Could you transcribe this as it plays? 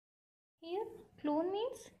here? Clone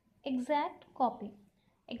means exact copy.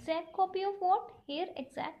 Exact copy of what? Here,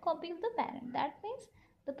 exact copy of the parent. That means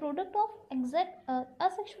the product of exact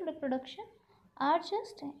asexual reproduction are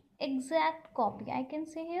just exact copy. I can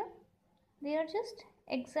say here they are just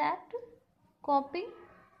exact copy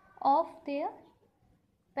of their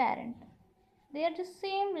parent. They are just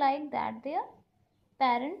same like that their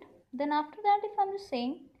parent. Then after that, if I'm just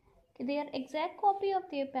saying they are exact copy of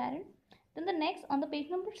their parent, then the next on the page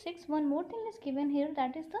number 6, one more thing is given here,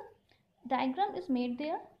 that is the diagram is made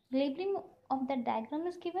there. Labeling of that diagram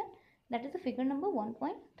is given, that is the figure number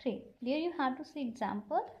 1.3. There you have to see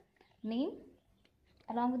example, name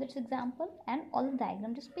along with its example and all the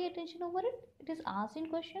diagram. Just pay attention over it. It is asked in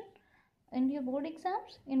question in your board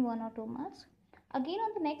exams in 1 or 2 marks. Again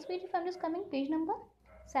on the next page, if I'm just coming page number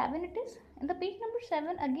 7, it is in the page number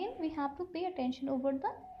 7. Again we have to pay attention over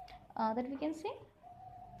the that we can say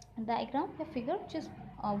diagram, a figure which is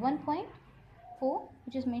 1.4,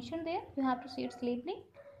 which is mentioned there. You have to see its labeling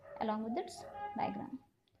along with its diagram.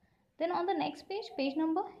 Then on the next page, page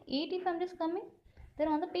number 8, if I'm just coming, then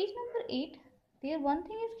on the page number 8, there one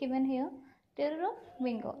thing is given here, terror of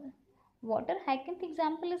Bengal. Water hyacinth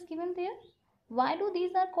example is given there. Why do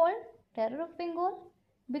these are called terror of Bengal?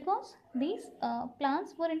 Because these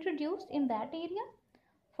plants were introduced in that area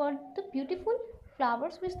for the beautiful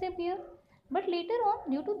flowers which they bear, but later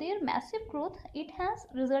on, due to their massive growth, it has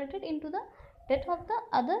resulted into the death of the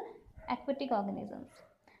other aquatic organisms.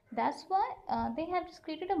 That's why they have just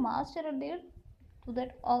created a mass terror there to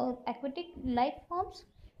that aquatic life forms.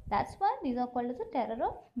 That's why these are called as the terror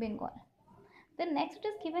of Bengal. Then next it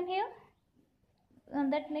is given here on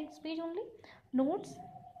that next page only, notes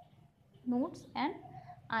and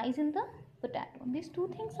eyes in the potato. These two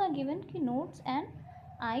things are given, ki notes and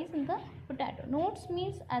eyes in the potato. Nodes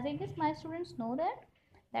means, as I guess my students know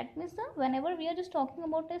that means the whenever we are just talking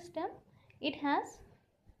about a stem, it has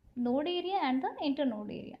node area and the internode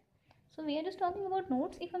area. So we are just talking about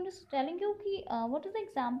nodes. If I'm just telling you ki, what is the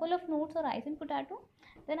example of nodes or eyes in potato,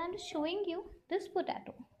 then I'm just showing you this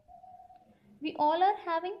potato. We all are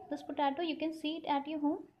having this potato. You can see it at your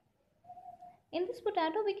home. In this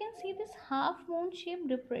potato, we can see this half moon shaped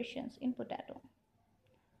depressions in potato.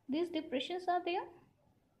 These depressions are there.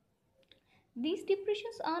 These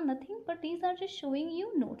depressions are nothing but these are just showing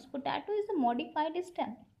you nodes. Potato is a modified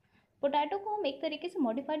stem. Potato को हम एक तरीके से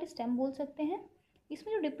modified stem बोल सकते हैं.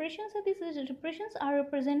 इसमें जो डिप्रेशंस है, this depressions are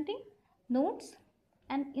representing nodes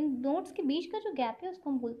and in nodes के बीच का जो गैप है उसको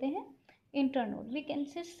हम बोलते हैं internode. We can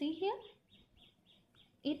say see here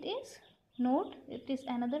it is node, it is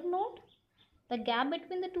another node. The gap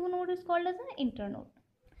between the two nodes is called as an internode.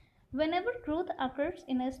 Whenever growth occurs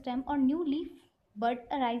in a stem or new leaf bud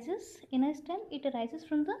arises in a stem, it arises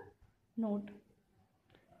from the node.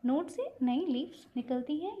 Node से नई leaves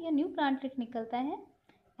निकलती है या new plantlet निकलता है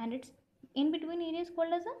and it's in between area is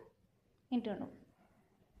called as a internode.